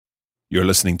You're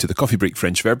listening to the Coffee Break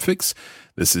French Verb Fix.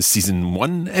 This is Season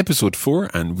 1, Episode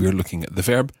 4, and we're looking at the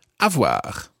verb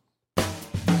avoir.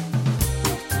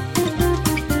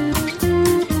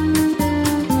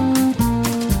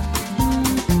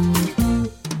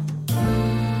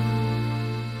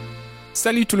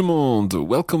 Salut tout le monde!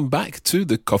 Welcome back to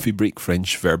the Coffee Break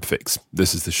French Verb Fix.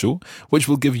 This is the show which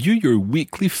will give you your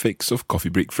weekly fix of Coffee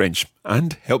Break French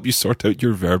and help you sort out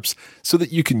your verbs so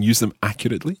that you can use them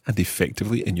accurately and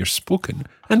effectively in your spoken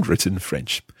and written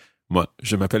French. Moi,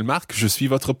 je m'appelle Marc, je suis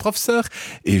votre professeur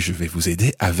et je vais vous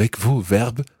aider avec vos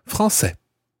verbes français.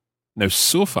 Now,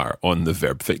 so far on the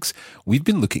Verb Fix, we've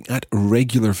been looking at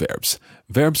regular verbs,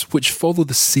 verbs which follow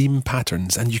the same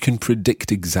patterns and you can predict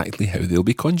exactly how they'll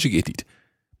be conjugated.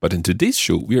 But in today's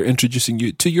show, we are introducing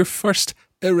you to your first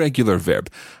irregular verb,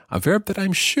 a verb that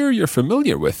I'm sure you're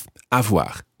familiar with,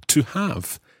 avoir, to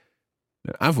have.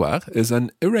 Now, avoir is an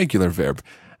irregular verb,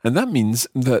 and that means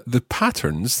that the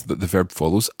patterns that the verb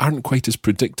follows aren't quite as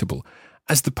predictable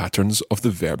as the patterns of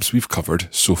the verbs we've covered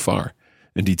so far.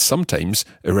 Indeed, sometimes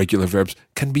irregular verbs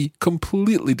can be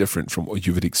completely different from what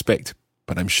you would expect,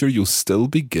 but I'm sure you'll still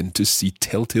begin to see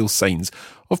telltale signs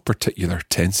of particular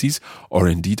tenses or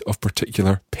indeed of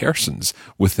particular persons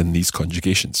within these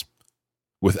conjugations.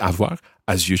 With avoir,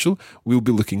 as usual, we'll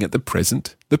be looking at the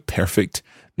present, the perfect,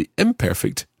 the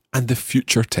imperfect, and the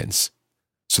future tense.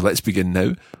 So let's begin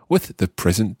now with the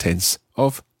present tense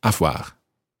of avoir.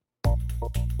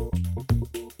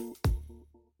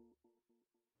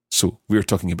 So we're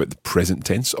talking about the present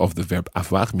tense of the verb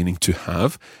avoir, meaning to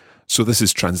have. So this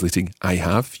is translating I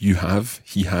have, you have,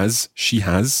 he has, she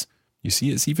has. You see,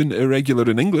 it's even irregular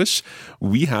in English.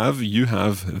 We have, you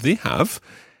have, they have.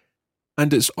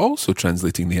 And it's also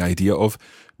translating the idea of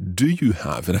do you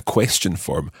have in a question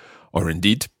form, or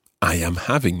indeed, I am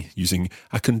having, using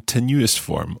a continuous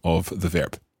form of the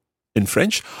verb. In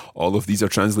French, all of these are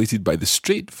translated by the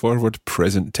straightforward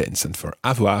present tense, and for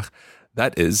avoir,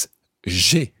 that is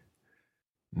j'ai.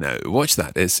 Now, watch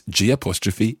that. It's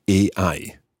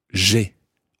G'-A-I. J'ai.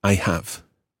 I have.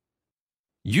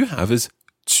 You have is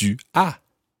tu as.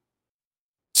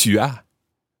 Tu as.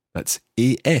 That's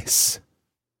A-S.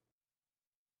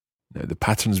 Now, the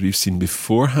patterns we've seen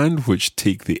beforehand, which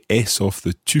take the S off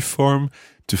the tu form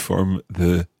to form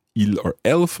the il or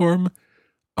elle form,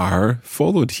 are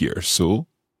followed here. So,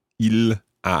 il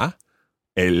a,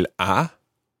 elle a,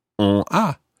 on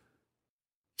a.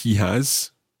 He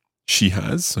has, she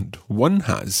has, and one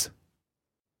has.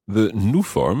 The nous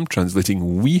form,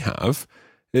 translating we have,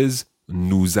 is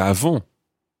nous avons.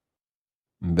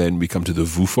 Then we come to the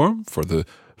vous form for the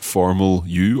formal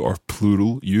you or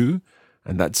plural you,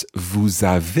 and that's vous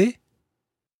avez.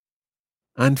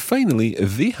 And finally,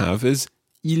 they have is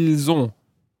ils ont.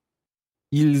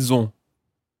 Ils ont.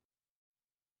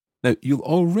 Now, you'll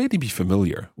already be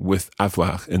familiar with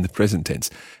avoir in the present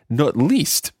tense, not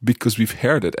least because we've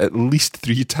heard it at least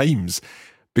 3 times,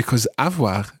 because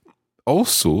avoir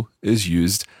also is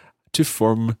used to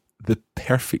form the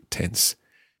perfect tense.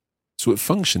 So it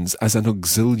functions as an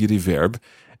auxiliary verb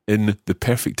in the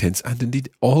perfect tense and indeed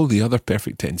all the other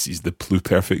perfect tenses, the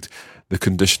pluperfect, the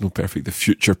conditional perfect, the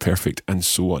future perfect, and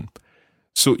so on.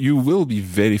 So you will be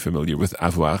very familiar with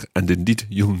avoir, and indeed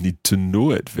you'll need to know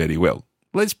it very well.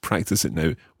 Let's practice it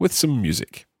now with some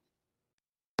music.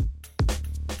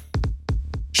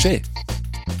 J'ai.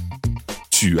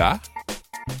 Tu as.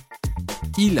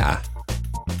 Il a.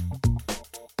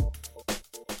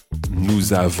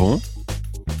 Nous avons.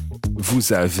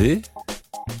 Vous avez.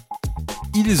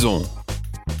 Ils ont.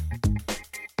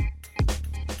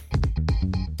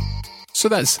 So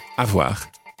that's avoir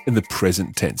in the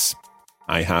present tense.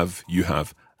 I have, you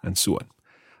have, and so on.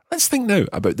 Let's think now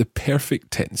about the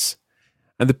perfect tense.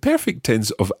 And the perfect tense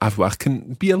of avoir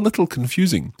can be a little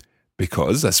confusing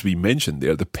because, as we mentioned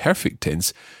there, the perfect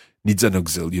tense needs an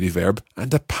auxiliary verb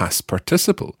and a past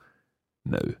participle.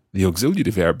 Now, the auxiliary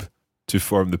verb to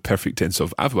form the perfect tense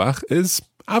of avoir is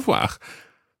avoir.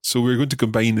 So we're going to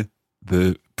combine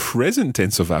the present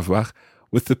tense of avoir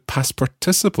with the past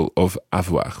participle of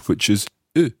avoir, which is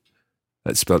eu.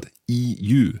 That's spelled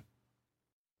EU.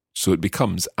 So it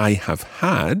becomes I have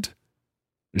had,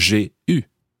 j'ai eu.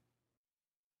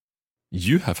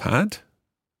 You have had,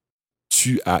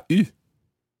 tu as eu.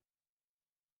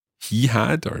 He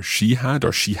had or she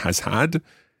has had,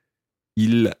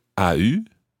 il a eu,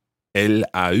 elle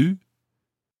a eu,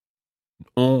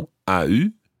 on a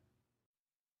eu.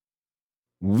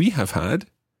 We have had,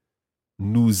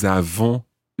 nous avons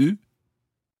eu.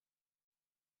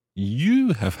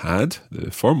 You have had,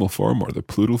 the formal form or the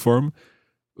plural form,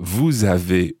 vous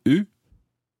avez eu.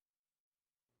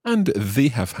 And they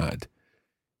have had,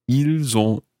 ils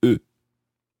ont eu.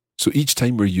 So each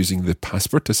time we're using the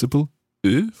past participle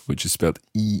e, which is spelled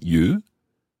IE,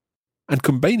 and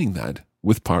combining that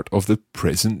with part of the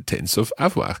present tense of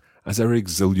avoir as our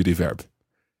auxiliary verb.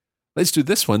 Let's do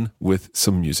this one with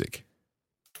some music.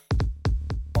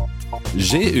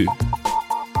 J'ai eu.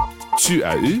 Tu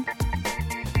as eu.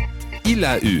 Il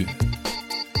a eu.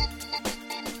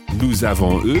 Nous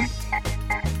avons eu.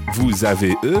 Vous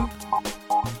avez eu.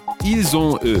 Ils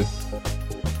ont eu.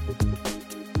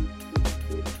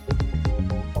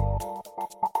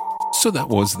 So that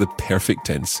was the perfect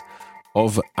tense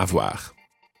of avoir.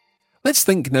 Let's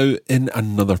think now in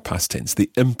another past tense,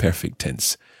 the imperfect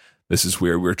tense. This is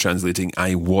where we're translating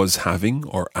I was having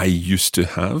or I used to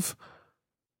have,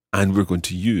 and we're going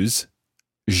to use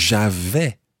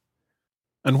j'avais.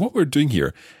 And what we're doing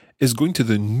here is going to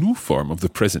the nous form of the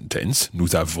present tense,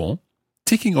 nous avons,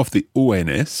 taking off the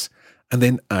ONS, and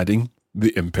then adding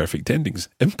the imperfect endings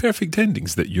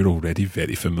that you're already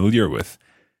very familiar with.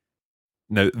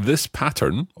 Now, this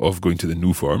pattern of going to the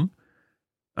nous form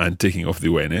and taking off the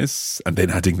ONS and then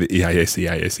adding the AIS,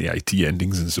 AIS, AIT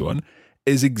endings and so on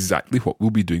is exactly what we'll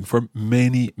be doing for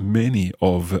many, many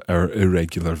of our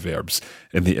irregular verbs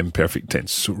in the imperfect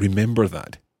tense. So remember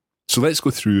that. So let's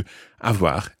go through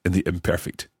avoir in the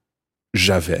imperfect.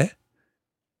 J'avais,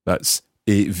 that's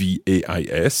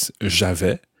AVAIS,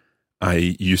 j'avais,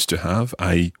 I used to have,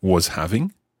 I was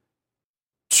having.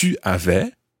 Tu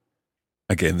avais,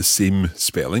 again the same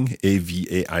spelling,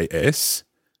 AVAIS,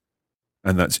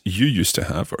 and that's you used to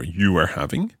have or you were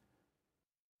having.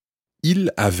 Il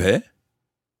avait,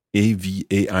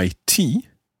 AVAIT,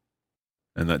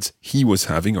 and that's he was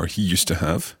having or he used to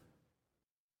have.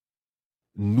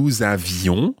 Nous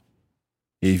avions,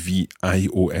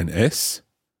 AVIONS.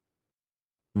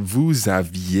 Vous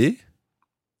aviez,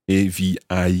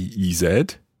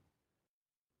 AVIEZ.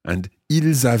 And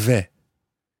ils avaient,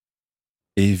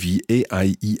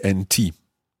 AVAIENT.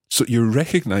 So you're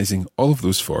recognizing all of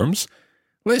those forms.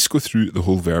 Let's go through the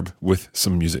whole verb with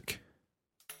some music.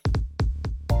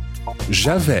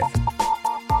 J'avais.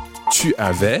 Tu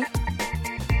avais.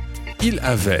 Il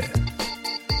avait.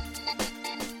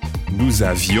 Nous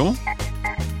avions.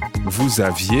 Vous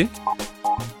aviez.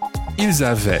 Ils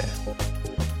avaient.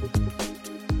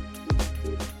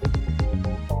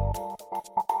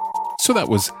 So that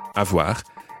was avoir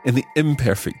in the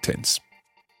imperfect tense.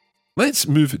 Let's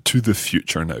move to the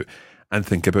future now and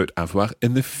think about avoir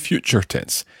in the future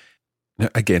tense. Now,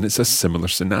 again, it's a similar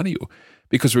scenario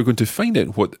because we're going to find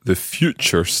out what the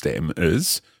future stem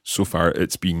is. So far,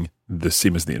 it's been the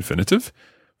same as the infinitive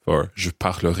for je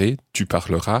parlerai, tu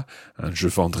parleras, and je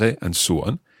vendrai, and so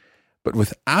on. But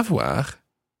with avoir,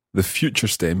 the future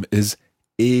stem is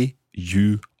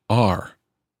AUR.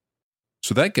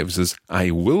 So that gives us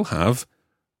I will have,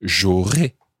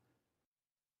 j'aurai.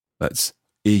 That's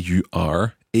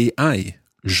AURAI,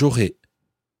 j'aurai.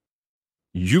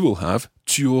 You will have,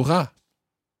 tu auras.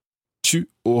 Tu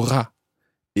auras,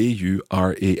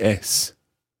 AURAS.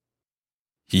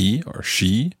 He or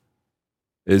she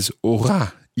is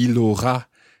aura, il aura,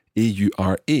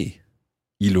 AURA.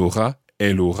 Il aura,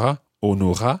 elle aura, on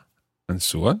aura, and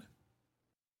so on.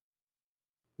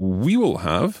 We will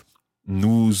have,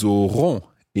 nous aurons,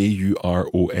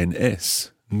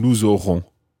 AURONS. Nous aurons.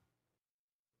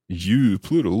 You,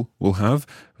 plural, will have,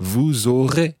 vous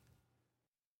aurez,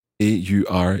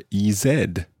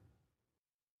 AUREZ.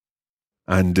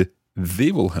 And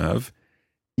they will have,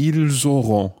 ils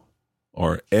auront,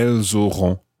 or elles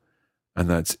auront, and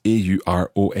that's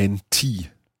AURONT.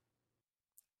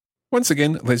 Once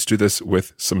again, let's do this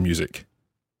with some music.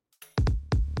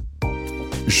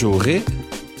 J'aurai,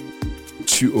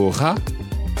 tu auras,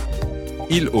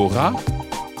 il aura,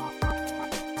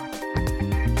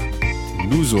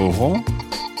 nous aurons,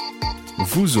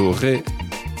 vous aurez,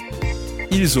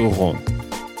 ils auront.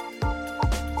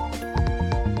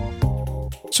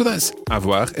 So that's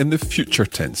avoir in the future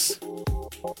tense.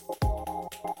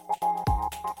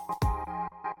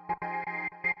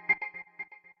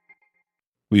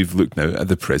 We've looked now at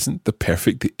the present, the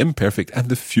perfect, the imperfect, and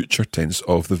the future tense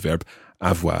of the verb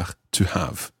avoir, to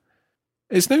have.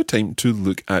 It's now time to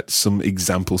look at some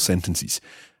example sentences.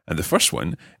 And the first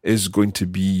one is going to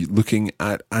be looking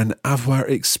at an avoir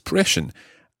expression,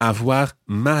 avoir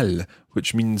mal,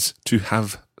 which means to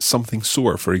have something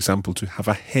sore. For example, to have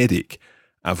a headache,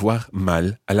 avoir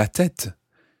mal à la tête.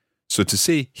 So to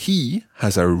say he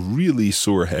has a really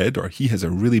sore head or he has a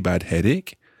really bad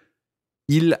headache,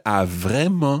 il a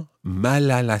vraiment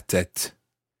mal à la tête.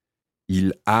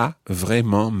 Il a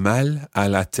vraiment mal à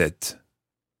la tête.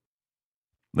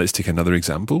 Let's take another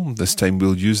example. This time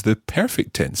we'll use the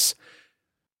perfect tense.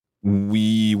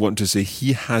 We want to say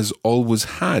he has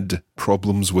always had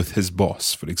problems with his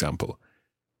boss, for example.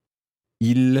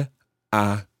 Il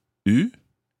a eu,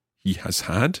 he has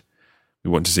had. We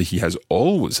want to say he has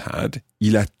always had.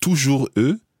 Il a toujours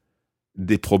eu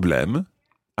des problèmes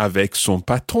avec son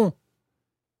patron.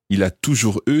 Il a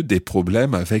toujours eu des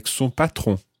problèmes avec son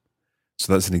patron.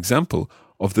 So that's an example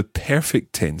of the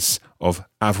perfect tense of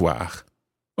avoir.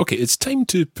 Okay, it's time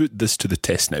to put this to the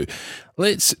test now.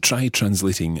 Let's try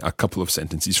translating a couple of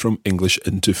sentences from English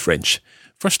into French.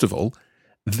 First of all,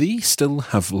 they still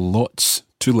have lots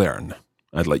to learn.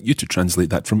 I'd like you to translate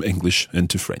that from English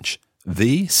into French.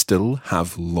 They still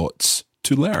have lots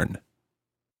to learn.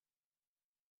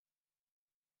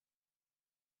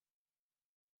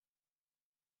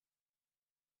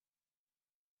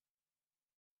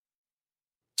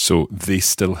 So they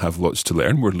still have lots to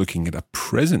learn. We're looking at a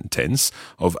present tense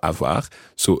of avoir.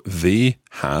 So they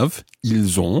have,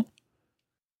 ils ont.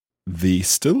 They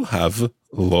still have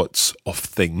lots of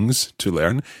things to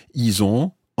learn. Ils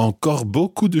ont encore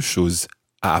beaucoup de choses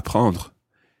à apprendre.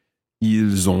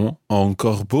 Ils ont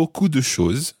encore beaucoup de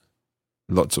choses,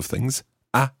 lots of things,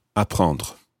 à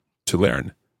apprendre, to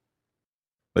learn.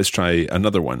 Let's try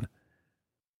another one.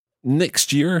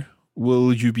 Next year,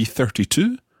 will you be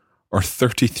 32 or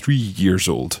 33 years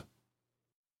old?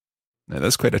 Now,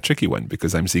 that's quite a tricky one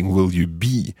because I'm saying, will you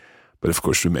be? But of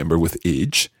course, remember with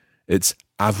age, it's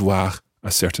avoir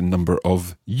a certain number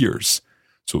of years.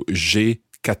 So, j'ai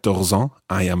 14 ans,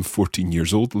 I am 14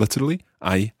 years old, literally.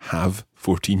 I have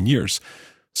 14 years.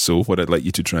 So what I'd like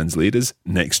you to translate is,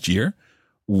 next year,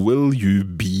 will you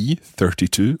be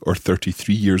 32 or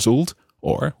 33 years old?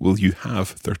 Or will you have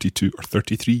 32 or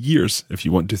 33 years, if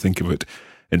you want to think of it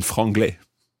in franglais?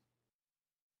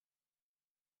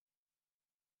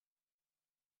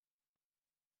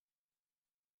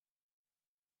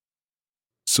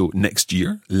 So next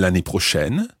year, l'année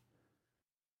prochaine,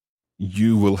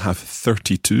 you will have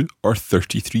 32 or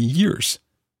 33 years.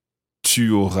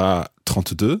 Tu auras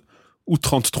 32 ou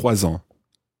 33 ans.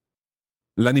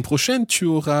 L'année prochaine, tu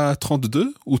auras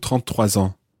 32 ou 33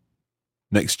 ans.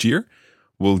 Next year,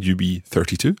 will you be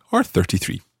 32 or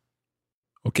 33?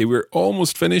 Okay, we're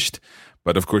almost finished,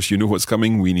 but of course you know what's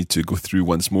coming. We need to go through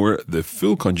once more the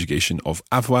full conjugation of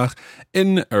avoir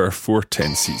in our four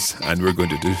tenses, and we're going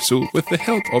to do so with the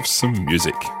help of some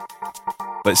music.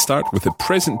 Let's start with the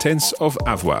present tense of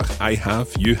avoir. I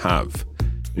have, you have.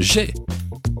 J'ai,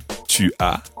 tu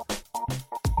as,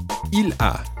 il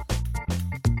a.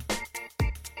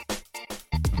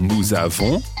 Nous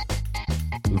avons,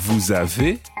 vous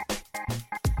avez,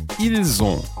 ils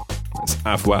ont. That's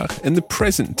avoir in the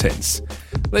present tense.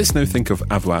 Let's now think of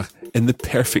avoir in the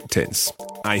perfect tense.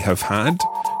 I have had,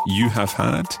 you have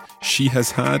had, she has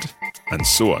had, and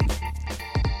so on.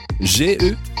 J'ai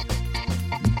eu,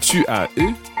 tu as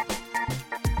eu,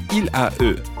 il a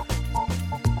eu.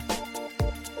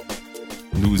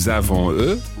 Nous avons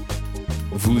eu,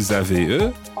 vous avez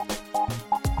eu,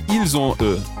 ils ont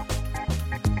eu.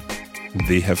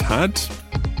 They have had,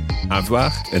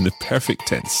 avoir in the perfect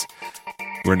tense.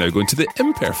 We're now going to the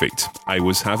imperfect. I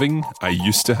was having, I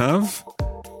used to have.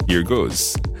 Here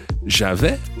goes.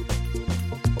 J'avais,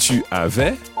 tu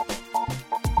avais,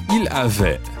 il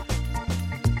avait.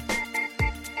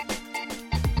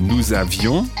 Nous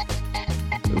avions,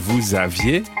 vous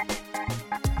aviez,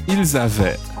 ils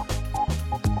avaient.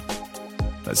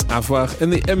 That's avoir in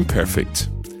the imperfect.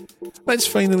 Let's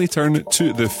finally turn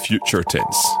to the future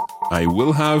tense. I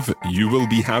will have, you will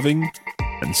be having,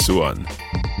 and so on.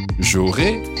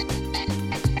 J'aurai,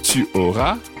 tu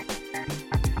auras,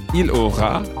 il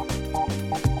aura.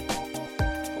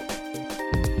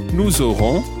 Nous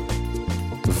aurons,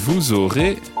 vous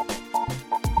aurez,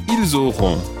 ils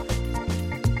auront.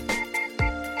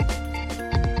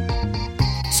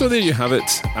 So there you have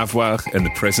it, avoir in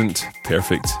the present,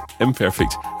 perfect,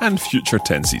 imperfect, and future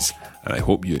tenses. And I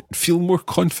hope you feel more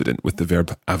confident with the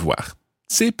verb avoir.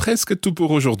 C'est presque tout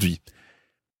pour aujourd'hui.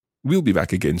 We'll be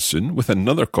back again soon with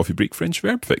another Coffee Break French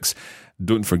Verb Fix.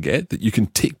 Don't forget that you can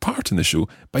take part in the show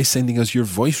by sending us your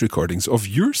voice recordings of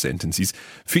your sentences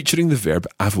featuring the verb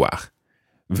avoir.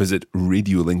 Visit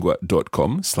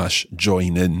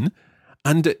radiolingua.com/join in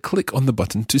and click on the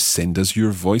button to send us your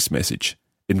voice message.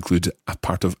 Include a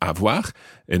part of avoir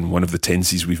in one of the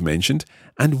tenses we've mentioned,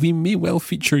 and we may well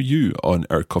feature you on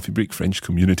our Coffee Break French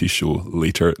community show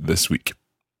later this week.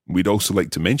 We'd also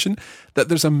like to mention that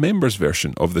there's a members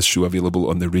version of this show available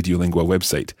on the Radiolingua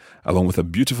website, along with a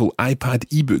beautiful iPad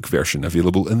ebook version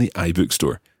available in the iBook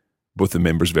store. Both the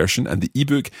members version and the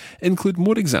ebook include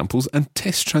more examples and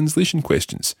test translation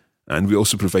questions. And we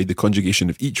also provide the conjugation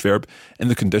of each verb in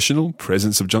the conditional,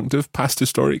 present subjunctive, past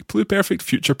historic, pluperfect,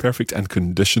 future perfect, and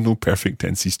conditional perfect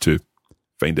tenses too.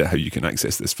 Find out how you can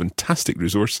access this fantastic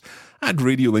resource at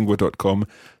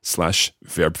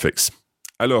radiolingua.com/verbfix.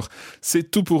 Alors, c'est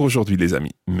tout pour aujourd'hui les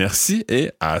amis. Merci et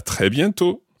à très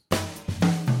bientôt.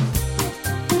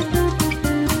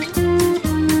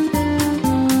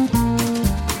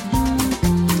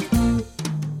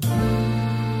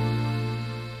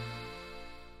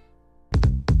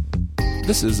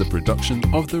 This is a production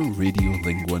of the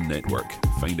Radiolingua Network.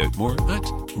 Find out more at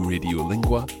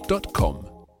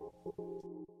radiolingua.com.